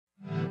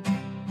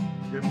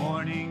Good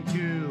morning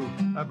to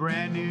a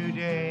brand new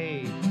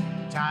day.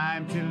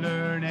 Time to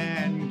learn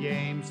and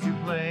games to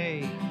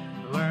play.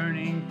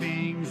 Learning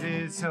things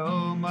is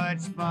so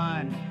much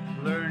fun.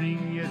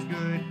 Learning is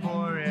good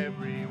for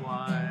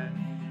everyone.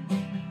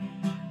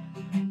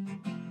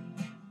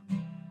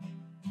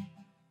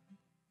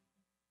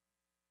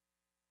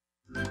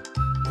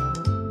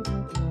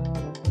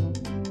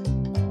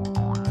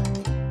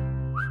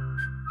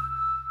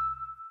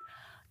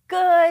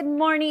 Good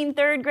morning,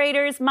 third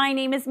graders. My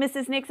name is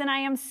Mrs. Nix, and I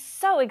am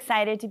so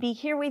excited to be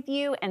here with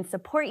you and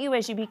support you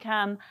as you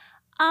become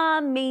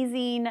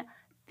amazing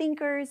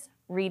thinkers,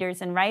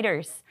 readers, and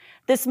writers.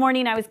 This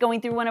morning, I was going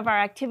through one of our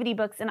activity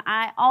books, and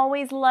I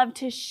always love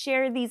to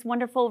share these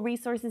wonderful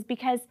resources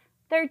because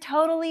they're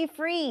totally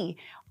free.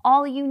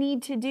 All you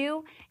need to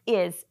do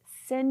is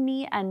send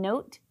me a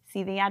note.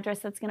 See the address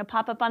that's going to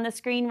pop up on the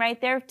screen right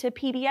there to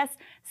PBS.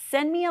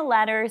 Send me a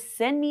letter,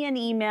 send me an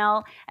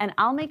email, and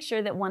I'll make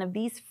sure that one of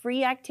these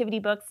free activity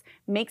books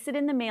makes it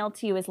in the mail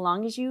to you as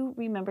long as you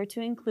remember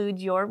to include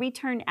your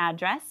return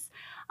address.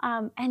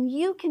 And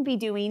you can be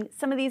doing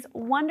some of these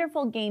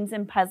wonderful games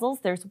and puzzles.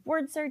 There's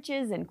word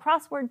searches and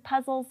crossword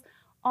puzzles,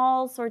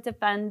 all sorts of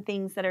fun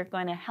things that are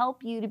going to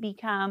help you to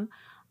become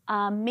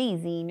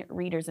amazing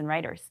readers and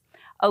writers.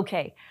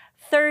 Okay,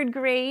 third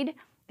grade.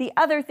 The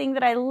other thing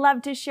that I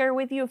love to share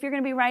with you, if you're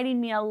going to be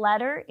writing me a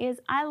letter, is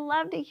I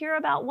love to hear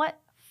about what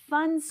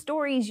fun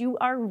stories you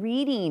are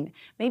reading.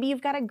 Maybe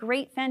you've got a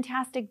great,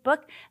 fantastic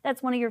book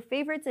that's one of your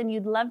favorites and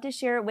you'd love to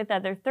share it with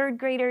other third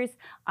graders.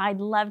 I'd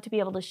love to be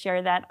able to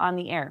share that on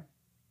the air.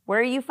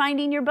 Where are you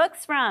finding your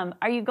books from?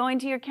 Are you going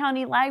to your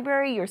county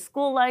library, your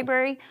school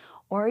library,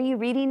 or are you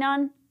reading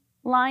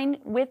online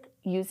with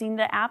using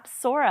the app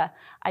Sora?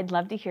 I'd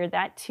love to hear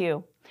that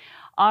too.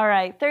 All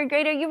right, third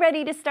grade, are you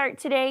ready to start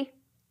today?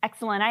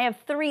 Excellent. I have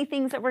 3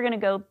 things that we're going to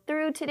go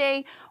through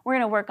today. We're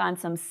going to work on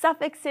some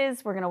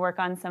suffixes, we're going to work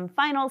on some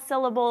final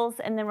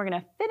syllables, and then we're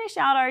going to finish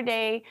out our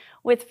day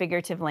with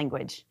figurative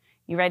language.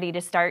 You ready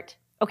to start?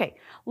 Okay,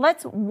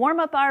 let's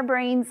warm up our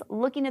brains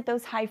looking at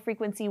those high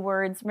frequency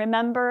words.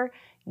 Remember,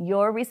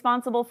 you're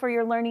responsible for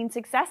your learning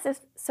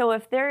successes. So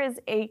if there is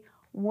a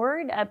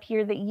word up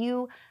here that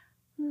you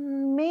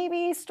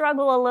maybe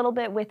struggle a little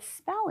bit with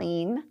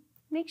spelling,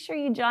 make sure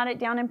you jot it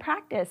down and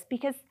practice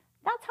because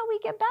that's how we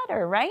get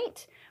better,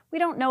 right? We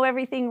don't know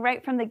everything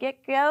right from the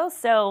get-go,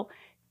 so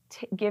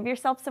give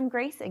yourself some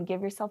grace and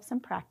give yourself some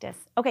practice.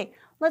 Okay,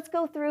 let's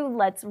go through,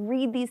 let's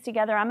read these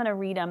together. I'm gonna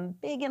read them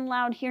big and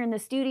loud here in the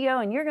studio,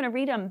 and you're gonna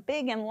read them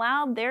big and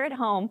loud there at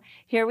home.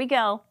 Here we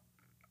go.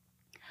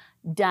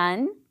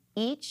 Done,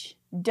 each,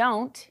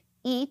 don't,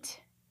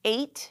 eat,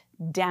 ate,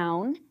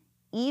 down,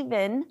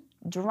 even,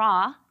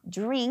 draw,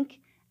 drink,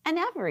 and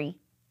every.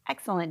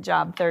 Excellent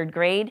job, third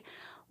grade.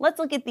 Let's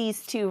look at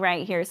these 2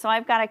 right here. So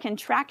I've got a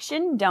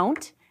contraction,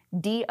 don't,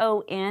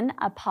 D-O-N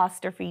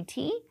apostrophe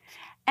T,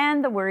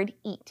 and the word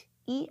eat,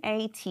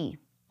 E-A-T.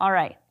 All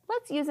right,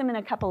 let's use them in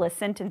a couple of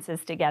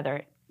sentences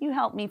together. You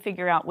help me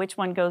figure out which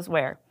one goes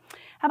where.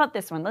 How about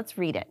this one? Let's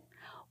read it.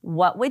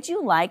 What would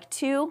you like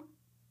to,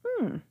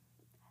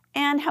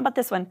 And how about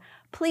this one?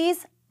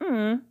 Please,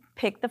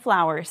 pick the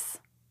flowers.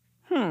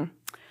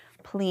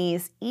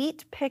 Please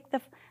eat, pick the,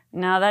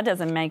 no, that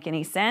doesn't make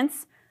any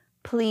sense.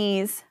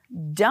 Please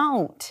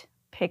don't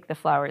pick the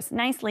flowers.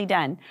 Nicely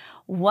done.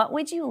 What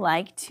would you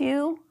like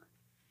to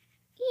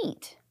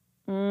eat?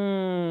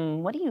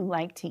 What do you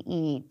like to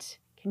eat?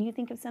 Can you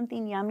think of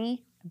something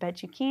yummy? I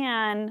bet you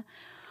can.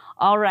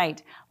 All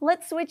right,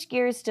 let's switch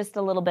gears just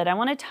a little bit. I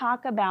want to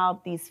talk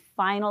about these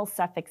final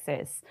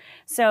suffixes.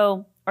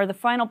 Or the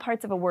final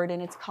parts of a word,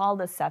 and it's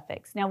called a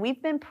suffix. Now,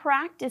 we've been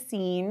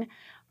practicing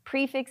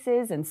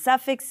prefixes and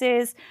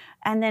suffixes,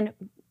 and then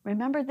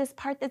remember this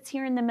part that's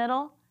here in the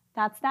middle?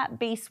 That's that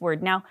base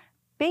word. Now,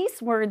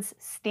 base words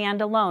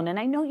stand alone, and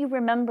I know you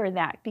remember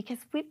that because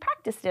we've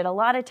practiced it a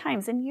lot of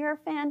times, and you're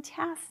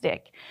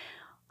fantastic.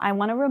 I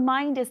want to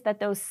remind us that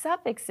those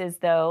suffixes,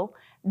 though,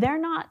 they're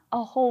not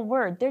a whole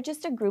word. They're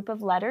just a group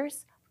of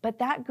letters, but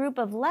that group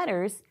of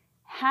letters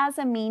has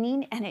a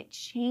meaning, and it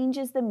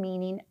changes the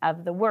meaning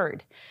of the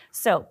word.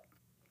 So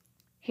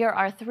here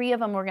are 3 of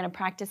them we're going to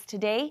practice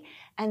today,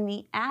 and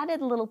the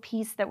added little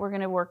piece that we're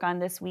going to work on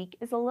this week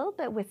is a little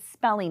bit with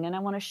spelling, and I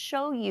want to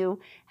show you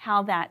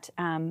how that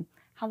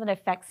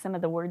affects some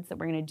of the words that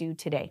we're going to do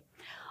today.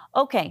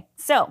 Okay,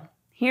 so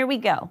here we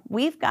go.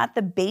 We've got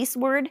the base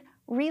word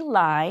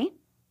rely.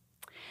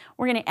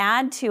 We're going to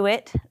add to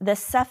it the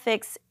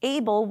suffix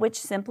able, which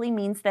simply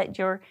means that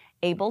you're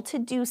able to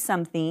do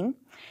something.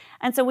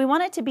 And so we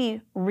want it to be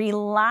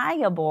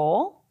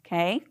reliable.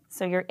 Okay,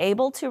 so you're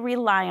able to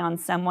rely on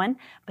someone,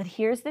 but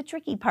here's the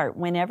tricky part.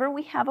 Whenever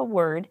we have a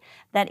word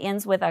that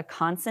ends with a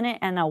consonant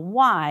and a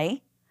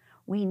Y,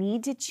 we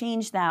need to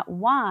change that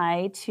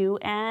Y to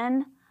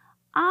an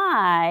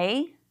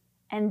I,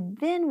 and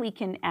then we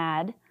can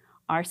add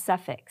our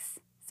suffix.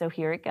 So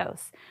here it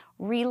goes.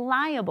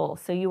 Reliable,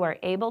 so you are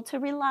able to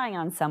rely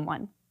on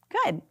someone.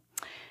 Good.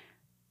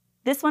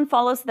 This one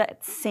follows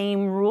that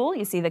same rule.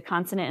 You see the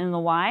consonant and the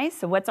Y.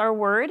 So what's our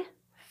word?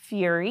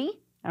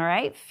 Fury. All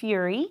right,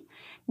 fury.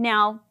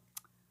 Now,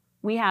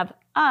 we have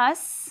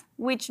us,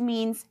 which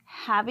means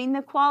having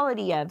the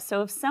quality of.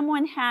 So if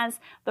someone has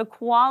the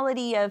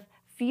quality of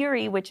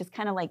fury, which is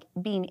kind of like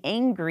being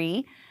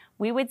angry,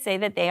 we would say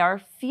that they are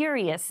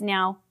furious.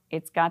 Now,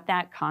 it's got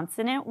that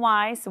consonant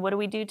Y, so what do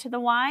we do to the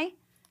Y?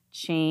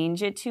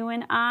 Change it to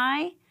an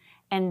I,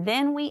 and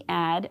then we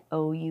add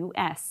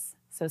O-U-S.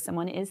 So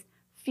someone is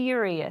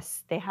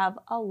furious. They have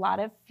a lot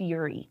of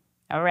fury.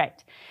 All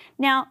right.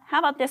 Now, how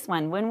about this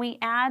one? When we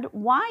add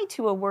Y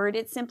to a word,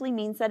 it simply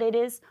means that it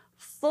is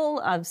full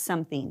of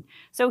something.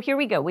 So here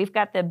we go. We've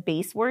got the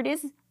base word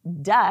is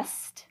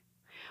dust.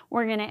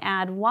 We're going to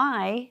add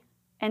Y,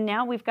 and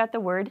now we've got the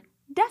word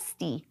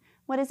dusty.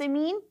 What does it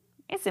mean?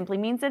 It simply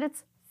means that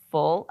it's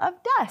full of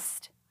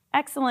dust.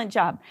 Excellent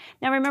job.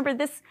 Now remember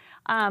this,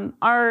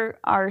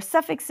 our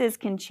suffixes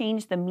can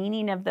change the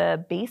meaning of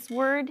the base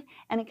word,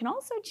 and it can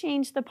also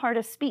change the part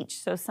of speech.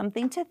 So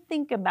something to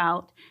think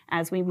about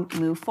as we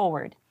move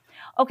forward.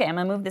 Okay, I'm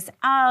going to move this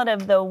out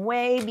of the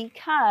way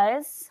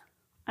because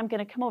I'm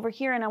going to come over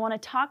here and I want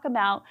to talk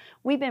about,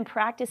 we've been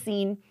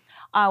practicing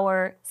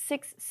our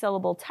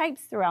 6-syllable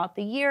types throughout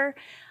the year,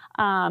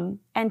 and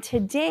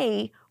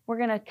today we're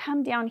going to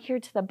come down here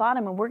to the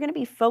bottom and we're going to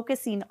be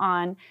focusing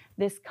on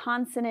this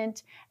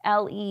consonant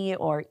LE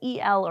or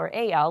EL or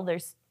AL.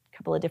 There's a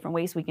couple of different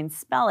ways we can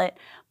spell it,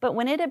 but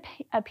when it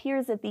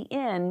appears at the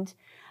end,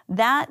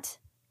 that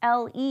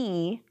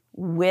LE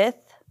with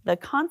the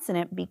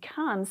consonant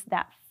becomes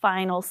that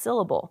final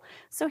syllable.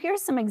 So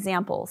here's some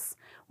examples.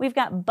 We've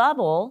got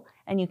bubble,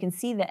 and you can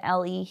see the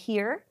LE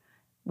here.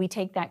 We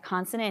take that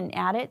consonant and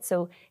add it,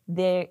 so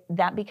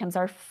that becomes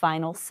our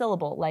final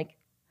syllable, like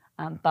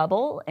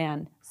bubble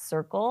and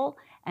circle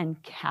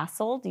and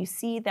castle. Do you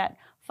see that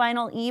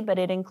final E, but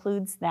it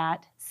includes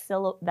that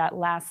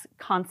last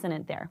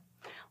consonant there.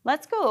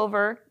 Let's go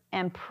over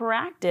and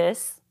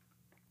practice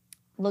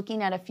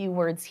looking at a few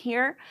words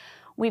here.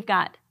 We've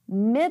got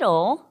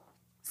middle.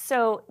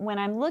 So when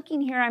I'm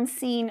looking here, I'm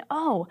seeing,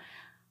 oh,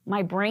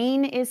 my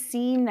brain is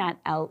seeing that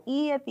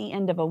LE at the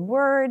end of a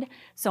word.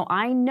 So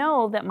I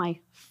know that my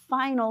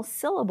final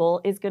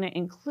syllable is going to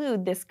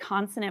include this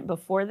consonant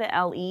before the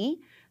LE.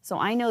 So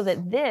I know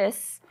that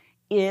this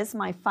is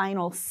my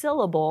final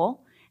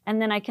syllable. And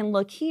then I can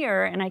look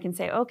here and I can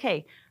say,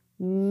 okay,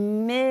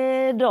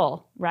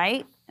 middle,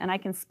 right? And I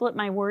can split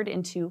my word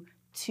into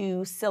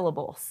 2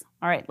 syllables.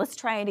 All right, let's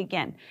try it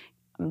again.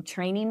 I'm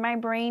training my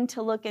brain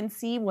to look and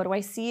see, what do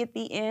I see at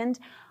the end?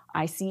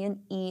 I see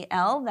an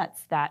EL,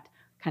 that's that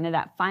kind of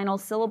that final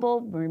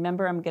syllable.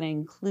 Remember, I'm going to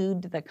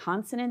include the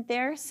consonant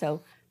there.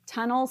 So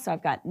tunnel, so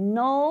I've got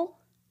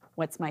null.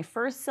 What's my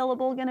first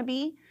syllable going to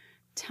be?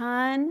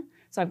 Ton.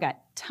 So I've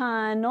got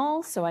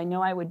tunnel, so I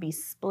know I would be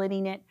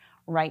splitting it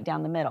right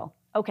down the middle.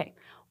 Okay,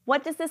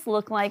 what does this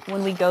look like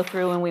when we go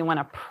through and we want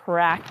to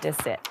practice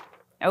it?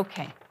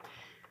 Okay,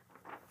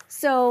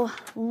 so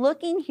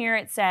looking here,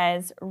 it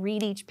says,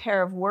 read each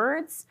pair of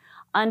words,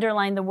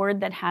 underline the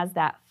word that has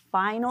that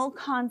final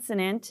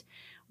consonant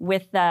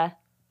with the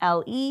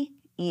LE,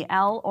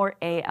 EL, or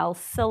AL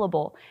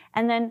syllable,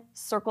 and then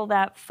circle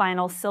that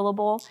final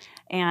syllable,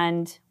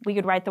 and we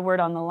could write the word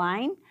on the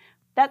line.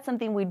 That's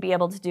something we'd be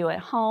able to do at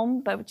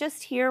home, but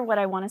just here, what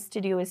I want us to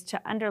do is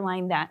to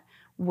underline that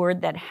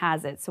word that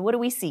has it. So what do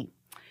we see?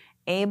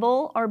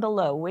 Able or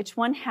below? Which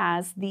one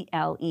has the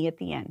LE at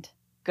the end?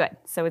 Good,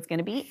 so it's going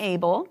to be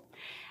able,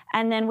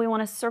 and then we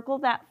want to circle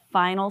that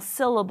final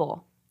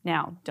syllable.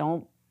 Now,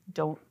 don't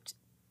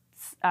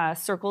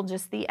circle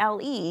just the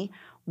LE.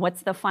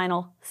 What's the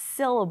final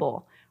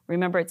syllable?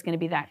 Remember, it's going to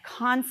be that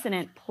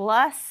consonant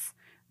plus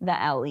the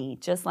LE,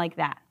 just like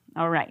that.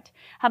 All right.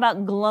 How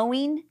about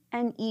glowing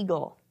and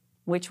eagle?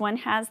 Which one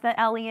has the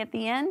LE at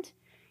the end?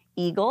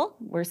 Eagle.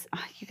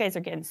 You guys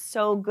are getting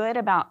so good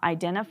about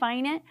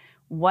identifying it.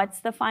 What's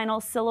the final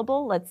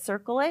syllable? Let's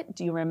circle it.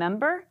 Do you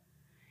remember?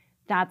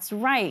 That's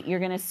right. You're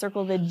going to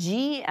circle the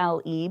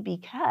GLE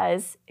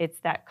because it's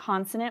that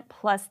consonant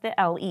plus the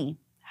LE.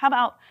 How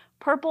about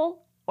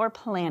purple or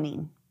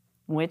planning?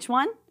 Which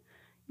one?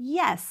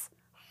 Yes,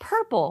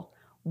 purple.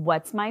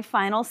 What's my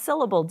final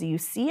syllable? Do you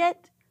see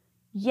it?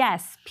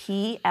 Yes,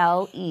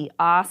 P-L-E.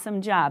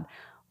 Awesome job.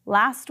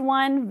 Last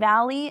one,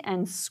 valley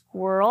and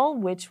squirrel.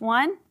 Which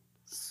one?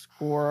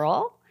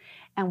 Squirrel.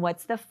 And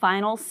what's the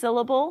final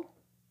syllable?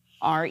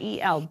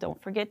 R-E-L.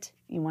 Don't forget,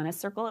 you want to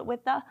circle it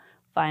with the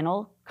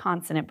final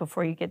consonant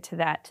before you get to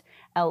that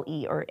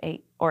L-E or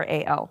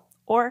A-L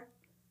or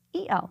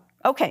E-L.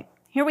 Okay,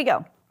 here we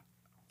go.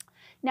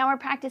 Now we're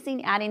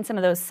practicing adding some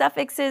of those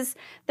suffixes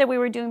that we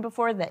were doing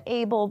before, the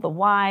able, the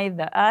Y,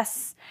 the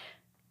us.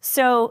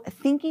 So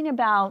thinking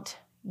about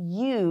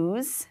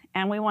use,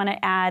 and we want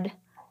to add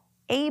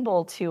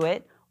able to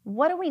it,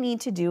 what do we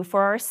need to do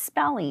for our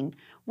spelling?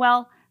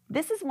 Well,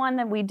 this is one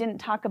that we didn't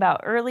talk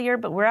about earlier,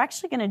 but we're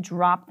actually going to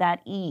drop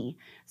that E.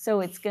 So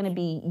it's going to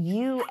be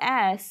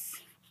U-S-A-B-L-E.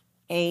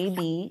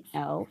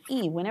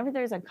 Whenever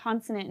there's a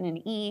consonant and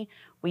an E,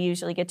 we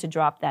usually get to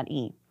drop that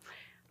E.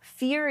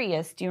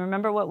 Furious, do you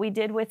remember what we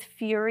did with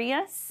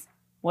furious?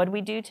 What did we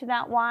do to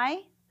that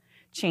Y?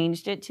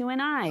 changed it to an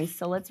I.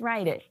 So let's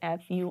write it,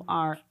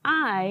 F-U-R-I-O-U-S.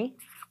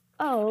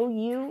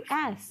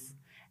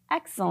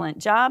 Excellent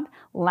job.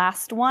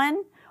 Last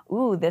one.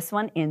 Ooh, this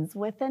one ends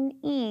with an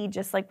E,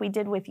 just like we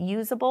did with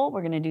usable.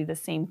 We're going to do the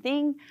same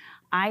thing.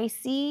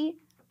 Icy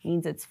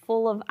means it's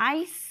full of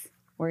ice.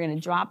 We're going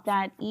to drop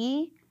that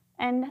E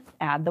and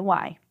add the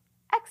Y.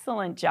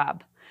 Excellent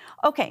job.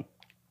 Okay,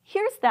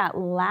 here's that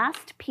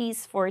last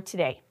piece for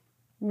today.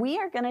 We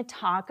are going to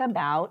talk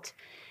about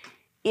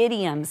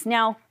idioms.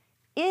 Now,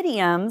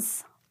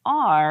 idioms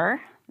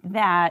are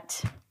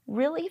that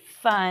really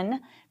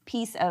fun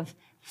piece of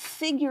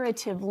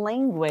figurative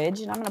language,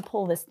 and I'm going to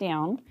pull this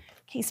down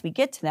in case we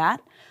get to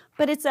that,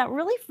 but it's that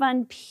really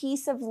fun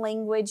piece of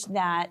language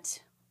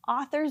that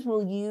authors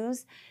will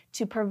use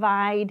to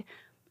provide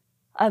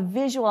a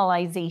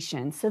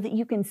visualization so that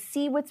you can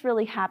see what's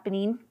really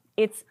happening.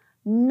 It's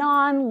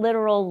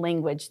non-literal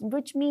language,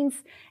 which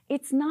means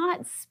it's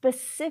not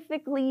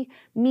specifically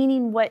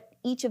meaning what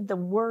each of the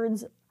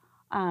words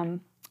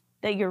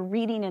that you're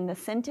reading in the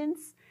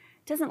sentence.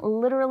 It doesn't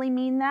literally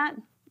mean that.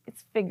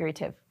 It's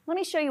figurative. Let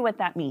me show you what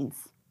that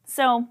means.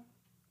 So,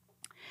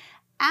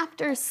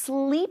 after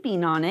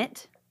sleeping on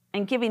it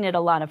and giving it a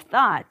lot of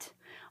thought,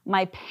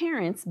 my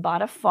parents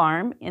bought a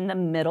farm in the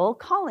Middle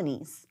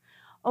Colonies.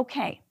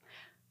 Okay,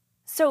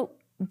 so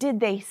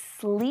did they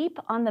sleep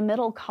on the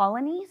Middle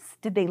Colonies?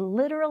 Did they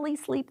literally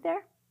sleep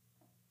there?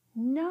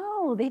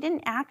 No, they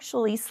didn't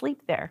actually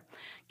sleep there,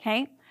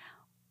 okay?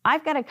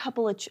 I've got a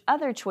couple of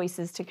other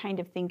choices to kind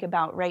of think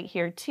about right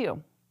here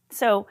too.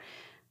 So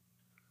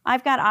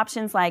I've got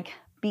options like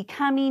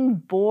becoming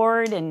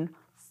bored and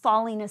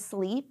falling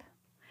asleep,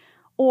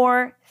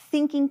 or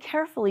thinking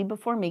carefully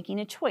before making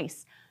a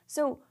choice.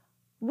 So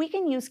we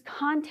can use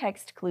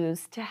context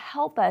clues to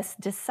help us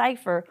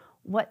decipher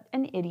what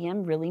an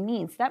idiom really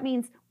means. That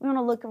means we want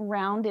to look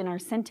around in our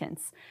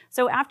sentence.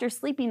 So after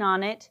sleeping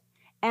on it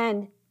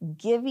and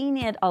giving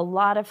it a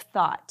lot of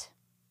thought.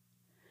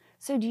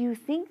 So do you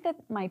think that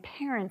my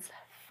parents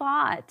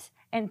thought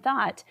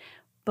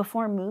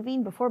before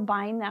moving, before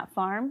buying that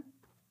farm?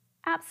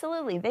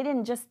 Absolutely. They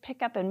didn't just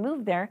pick up and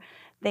move there.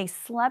 They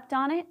slept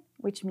on it,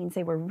 which means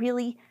they were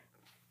really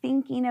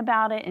thinking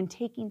about it and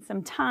taking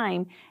some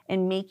time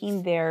in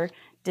making their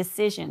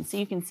decision. So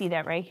you can see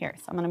that right here.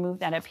 So I'm going to move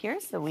that up here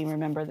so we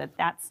remember that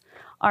that's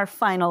our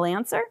final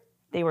answer.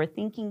 They were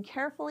thinking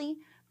carefully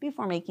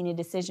before making a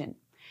decision.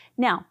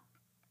 Now,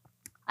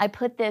 I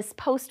put this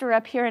poster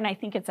up here and I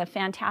think it's a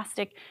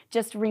fantastic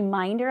just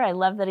reminder. I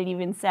love that it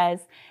even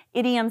says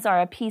idioms are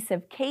a piece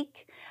of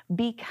cake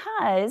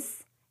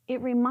because it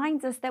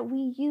reminds us that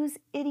we use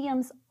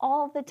idioms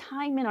all the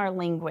time in our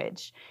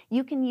language.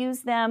 You can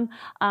use them,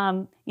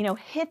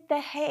 hit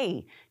the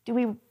hay. Do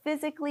we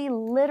physically,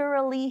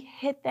 literally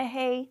hit the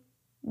hay?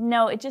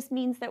 No, it just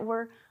means that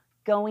we're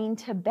going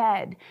to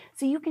bed.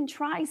 So you can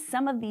try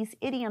some of these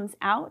idioms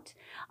out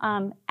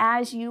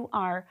as you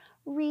are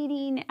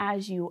reading,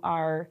 as you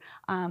are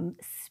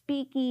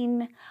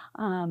speaking.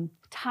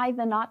 Tie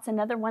the knot's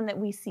another one that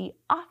we see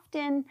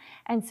often.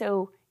 And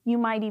so you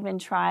might even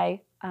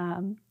try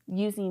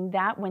using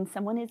that when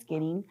someone is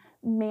getting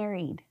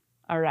married.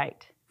 All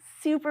right,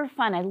 super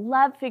fun. I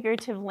love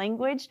figurative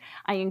language.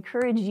 I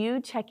encourage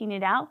you checking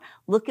it out.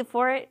 Look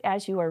for it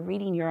as you are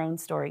reading your own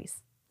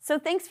stories. So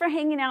thanks for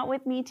hanging out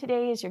with me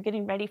today as you're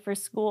getting ready for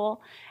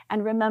school.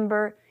 And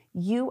remember,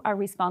 you are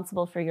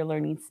responsible for your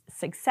learning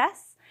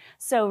success.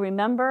 So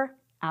remember,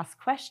 ask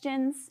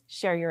questions,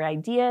 share your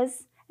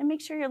ideas, and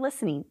make sure you're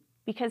listening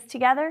because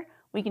together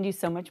we can do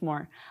so much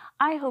more.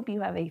 I hope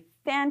you have a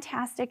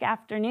fantastic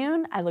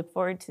afternoon. I look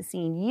forward to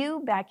seeing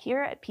you back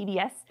here at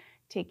PBS.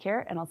 Take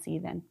care, and I'll see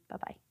you then.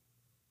 Bye-bye.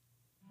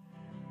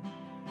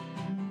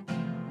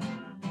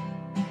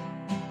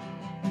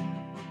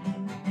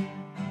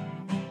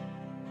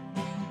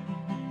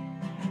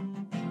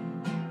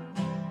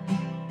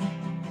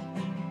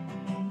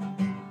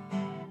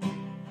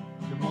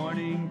 Good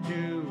morning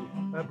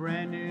to a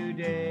brand new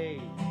day.